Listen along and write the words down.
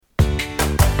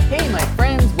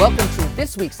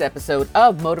this week's episode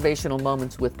of Motivational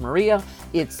Moments with Maria.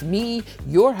 It's me,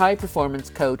 your high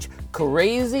performance coach,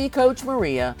 Crazy Coach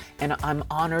Maria, and I'm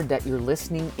honored that you're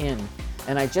listening in.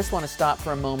 And I just want to stop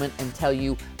for a moment and tell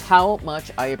you how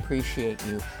much I appreciate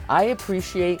you. I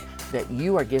appreciate that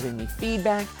you are giving me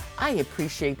feedback. I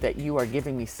appreciate that you are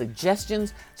giving me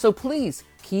suggestions. So please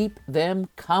keep them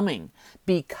coming,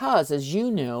 because as you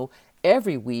know,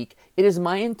 every week it is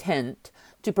my intent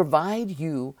to provide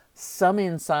you some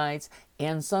insights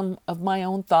and some of my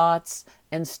own thoughts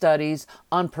and studies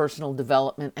on personal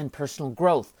development and personal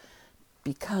growth.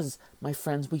 Because, my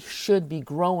friends, we should be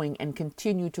growing and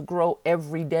continue to grow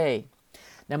every day.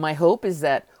 Now, my hope is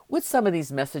that with some of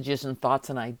these messages and thoughts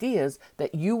and ideas,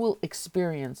 that you will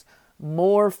experience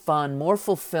more fun, more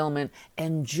fulfillment,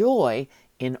 and joy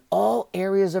in all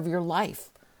areas of your life.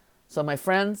 So, my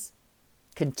friends,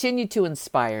 continue to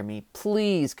inspire me.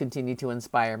 Please continue to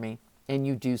inspire me, and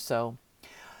you do so.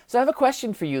 So I have a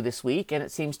question for you this week, and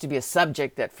it seems to be a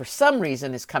subject that for some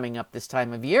reason is coming up this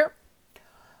time of year.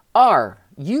 Are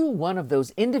you one of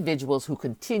those individuals who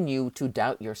continue to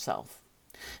doubt yourself?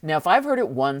 Now, if I've heard it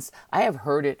once, I have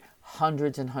heard it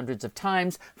hundreds and hundreds of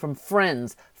times from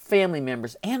friends, family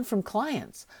members, and from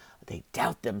clients. They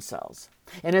doubt themselves.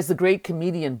 And as the great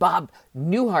comedian Bob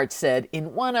Newhart said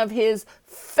in one of his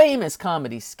famous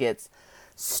comedy skits,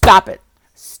 "Stop it,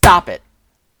 stop it."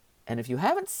 And if you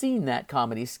haven't seen that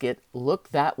comedy skit, look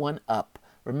that one up.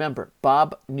 Remember,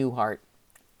 Bob Newhart,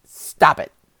 stop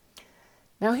it.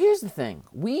 Now, here's the thing.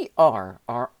 We are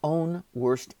our own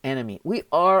worst enemy. We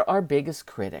are our biggest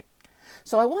critic.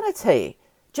 So I want to tell you,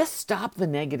 just stop the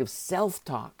negative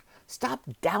self-talk. Stop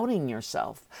doubting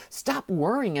yourself. Stop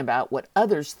worrying about what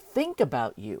others think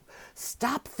about you.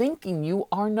 Stop thinking you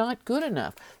are not good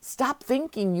enough. Stop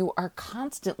thinking you are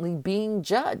constantly being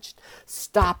judged.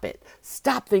 Stop it.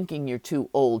 Stop thinking you're too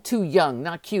old, too young,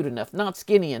 not cute enough, not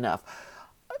skinny enough.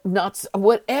 Not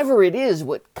whatever it is,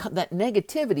 that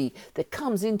negativity that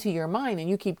comes into your mind and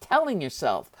you keep telling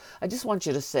yourself. I just want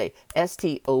you to say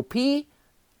STOPIT,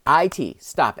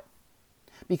 stop it.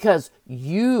 Because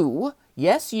you,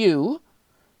 yes, you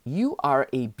are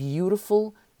a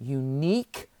beautiful,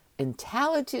 unique, and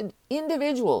talented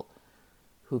individual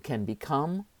who can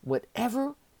become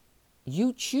whatever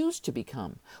you choose to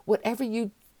become, whatever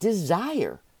you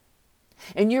desire.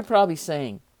 And you're probably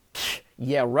saying,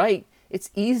 yeah, right. It's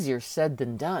easier said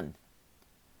than done.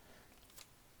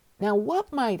 Now,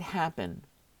 what might happen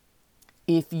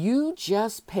if you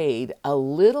just paid a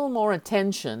little more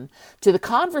attention to the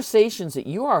conversations that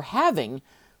you are having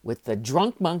with the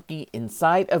drunk monkey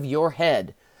inside of your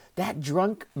head? That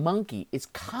drunk monkey is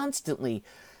constantly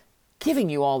giving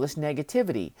you all this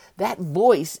negativity. That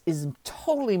voice is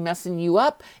totally messing you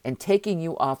up and taking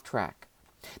you off track.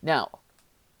 Now,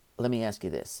 let me ask you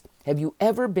this. Have you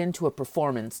ever been to a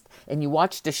performance and you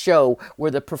watched a show where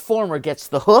the performer gets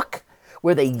the hook,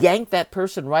 where they yank that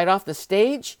person right off the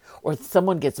stage, or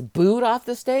someone gets booed off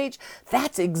the stage?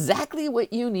 That's exactly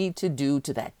what you need to do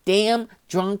to that damn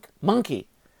drunk monkey.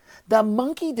 The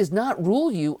monkey does not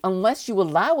rule you unless you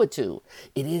allow it to.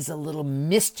 It is a little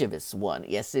mischievous one.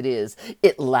 Yes, it is.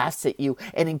 It laughs at you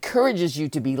and encourages you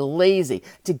to be lazy,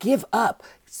 to give up.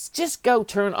 Just go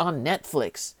turn on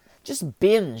Netflix. Just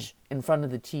binge in front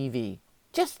of the TV.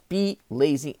 Just be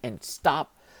lazy and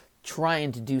stop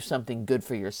trying to do something good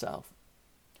for yourself.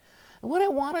 And what I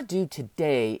want to do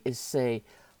today is say,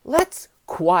 let's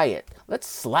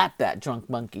slap that drunk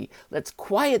monkey. Let's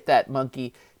quiet that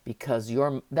monkey, because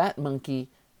that monkey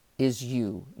is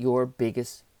you, your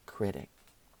biggest critic.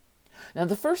 Now,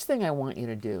 the first thing I want you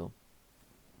to do,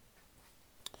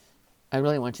 I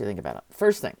really want you to think about it.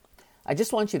 First thing, I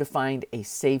just want you to find a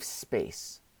safe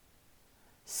space.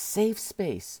 Safe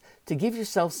space to give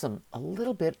yourself a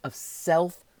little bit of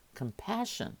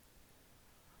self-compassion.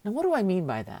 Now, what do I mean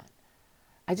by that?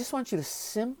 I just want you to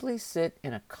simply sit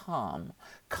in a calm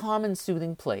and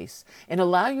soothing place and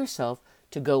allow yourself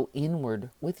to go inward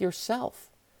with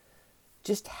yourself.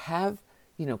 Just have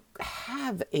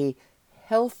a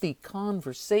healthy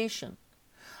conversation.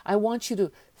 I want you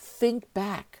to think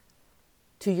back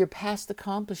to your past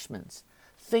accomplishments.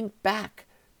 Think back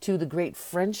to the great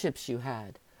friendships you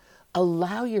had.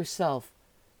 Allow yourself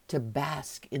to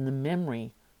bask in the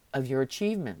memory of your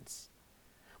achievements.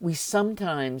 We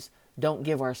sometimes don't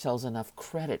give ourselves enough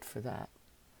credit for that.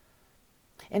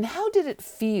 And how did it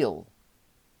feel?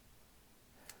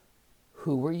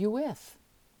 Who were you with?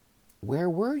 Where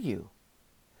were you?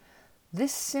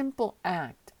 This simple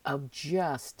act of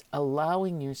just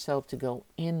allowing yourself to go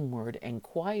inward and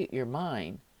quiet your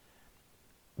mind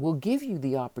will give you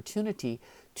the opportunity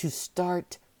to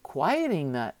start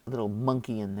quieting that little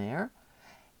monkey in there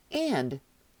and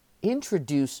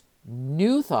introduce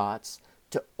new thoughts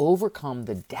to overcome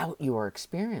the doubt you are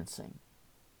experiencing.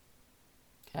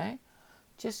 Okay?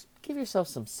 Just give yourself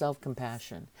some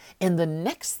self-compassion. And the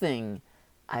next thing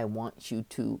I want you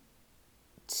to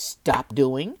stop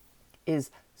doing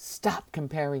is stop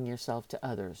comparing yourself to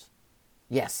others.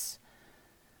 Yes.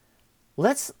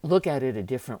 Let's look at it a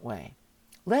different way.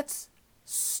 Let's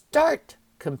start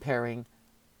comparing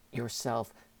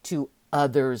yourself to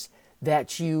others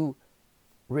that you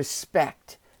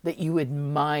respect, that you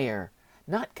admire.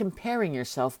 Not comparing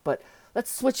yourself, but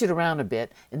let's switch it around a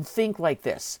bit and think like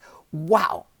this.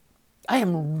 Wow, I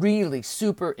am really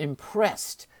super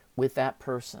impressed with that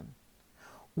person.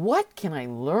 What can I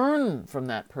learn from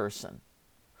that person?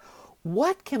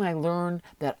 What can I learn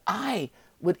that I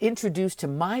would introduce to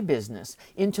my business,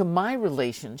 into my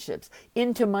relationships,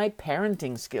 into my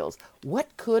parenting skills?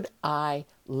 What could I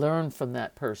learn from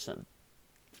that person?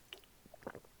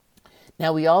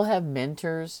 Now, we all have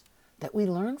mentors that we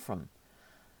learn from.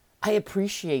 I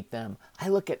appreciate them. I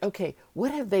look at, okay,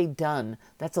 what have they done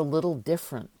that's a little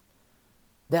different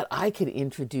that I could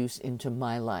introduce into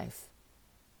my life?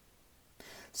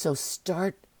 So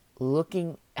start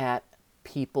looking at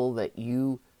people that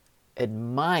you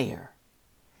admire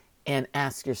and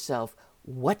ask yourself,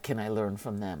 what can I learn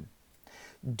from them?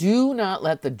 Do not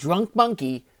let the drunk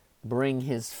monkey bring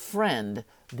his friend,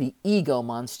 the ego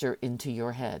monster, into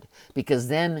your head. Because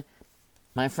then,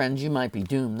 my friends, you might be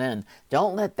doomed then.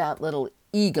 Don't let that little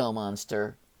ego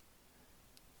monster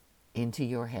into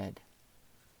your head.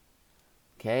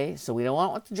 Okay? So we don't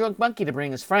want the drunk monkey to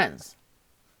bring his friends.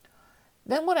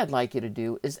 Then what I'd like you to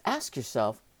do is ask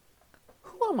yourself,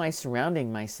 who am I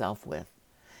surrounding myself with?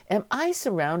 Am I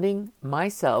surrounding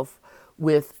myself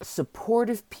with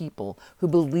supportive people who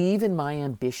believe in my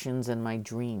ambitions and my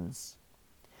dreams?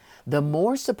 The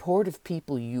more supportive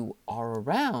people you are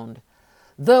around,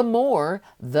 the more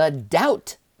the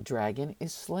doubt dragon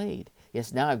is slayed.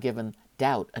 Yes, now I've given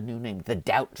doubt a new name, the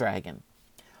doubt dragon.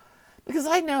 Because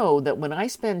I know that when I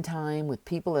spend time with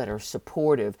people that are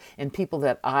supportive and people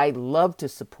that I love to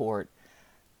support,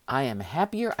 I am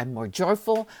happier, I'm more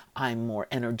joyful, I'm more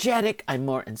energetic, I'm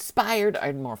more inspired,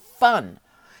 I'm more fun.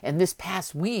 And this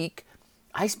past week,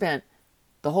 I spent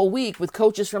the whole week with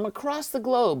coaches from across the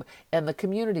globe, and the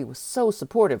community was so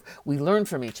supportive. We learned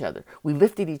from each other. We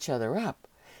lifted each other up.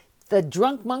 The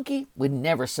drunk monkey would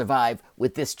never survive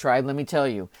with this tribe, let me tell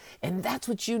you. And that's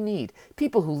what you need.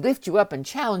 People who lift you up and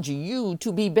challenge you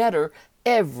to be better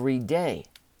every day.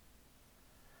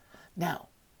 Now,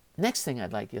 next thing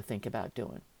I'd like you to think about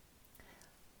doing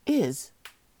is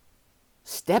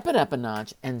step it up a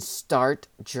notch and start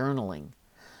journaling.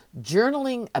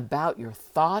 Journaling about your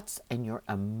thoughts and your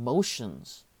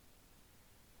emotions.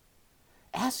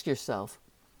 Ask yourself,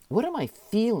 what am I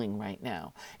feeling right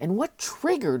now? And what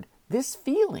triggered this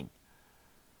feeling?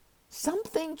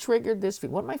 Something triggered this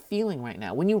feeling. What am I feeling right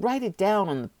now? When you write it down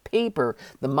on the paper,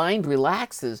 the mind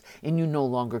relaxes and you no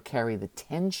longer carry the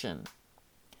tension.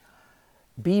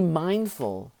 Be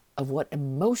mindful of what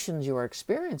emotions you are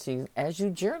experiencing as you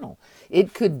journal.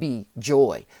 It could be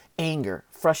joy, anger,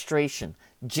 frustration,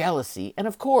 jealousy, and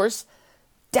of course,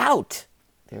 doubt.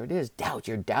 There it is, doubt.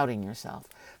 You're doubting yourself.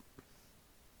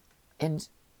 And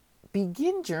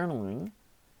begin journaling.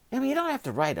 I mean, you don't have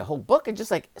to write a whole book. It's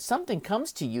just like something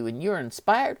comes to you and you're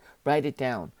inspired, write it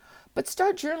down. But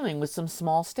start journaling with some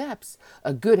small steps.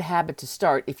 A good habit to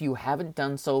start, if you haven't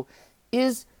done so,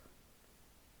 is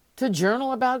to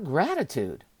journal about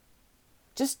gratitude.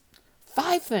 Just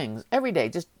 5 things every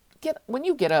day. When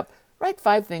you get up, write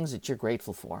 5 things that you're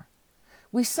grateful for.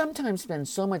 We sometimes spend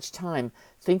so much time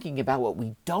thinking about what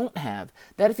we don't have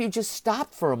that if you just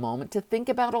stop for a moment to think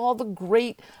about all the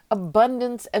great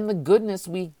abundance and the goodness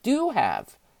we do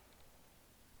have,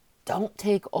 don't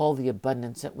take all the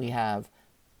abundance that we have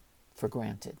for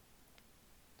granted.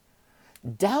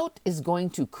 Doubt is going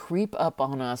to creep up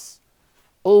on us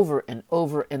over and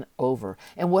over and over.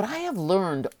 And what I have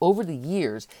learned over the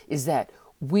years is that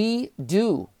we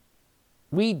do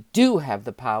have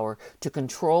the power to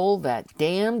control that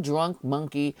damn drunk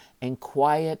monkey and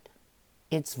quiet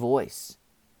its voice.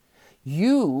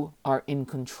 You are in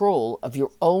control of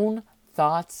your own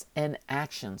thoughts and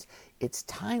actions. It's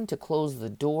time to close the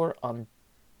door on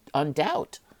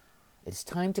doubt. It's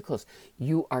time to close.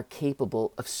 You are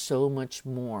capable of so much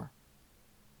more.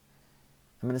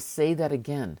 I'm going to say that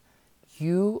again.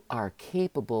 You are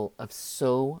capable of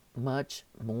so much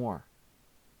more.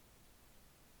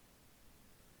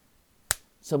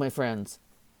 So, my friends,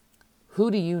 who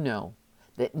do you know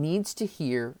that needs to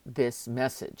hear this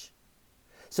message?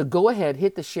 So go ahead,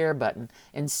 hit the share button,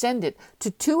 and send it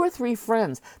to 2 or 3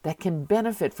 friends that can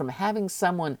benefit from having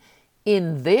someone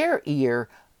in their ear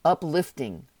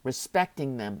uplifting,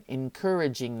 respecting them,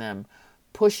 encouraging them,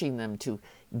 pushing them to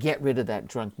get rid of that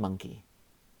drunk monkey.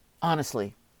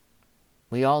 Honestly,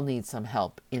 we all need some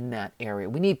help in that area.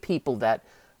 We need people that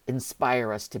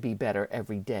inspire us to be better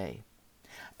every day.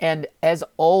 And as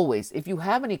always, if you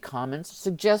have any comments,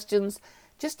 suggestions,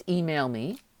 just email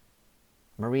me,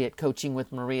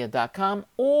 Maria@coachingwithmaria.com,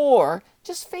 or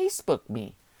just Facebook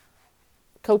me,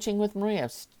 Coaching with Maria.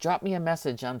 Drop me a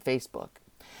message on Facebook.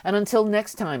 And until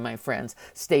next time, my friends,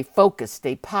 stay focused,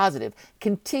 stay positive,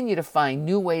 continue to find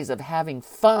new ways of having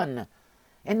fun.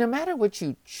 And no matter what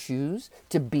you choose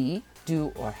to be,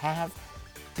 do, or have,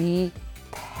 be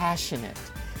passionate.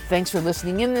 Thanks for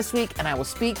listening in this week, and I will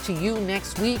speak to you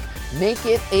next week. Make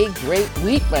it a great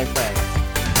week, my friends.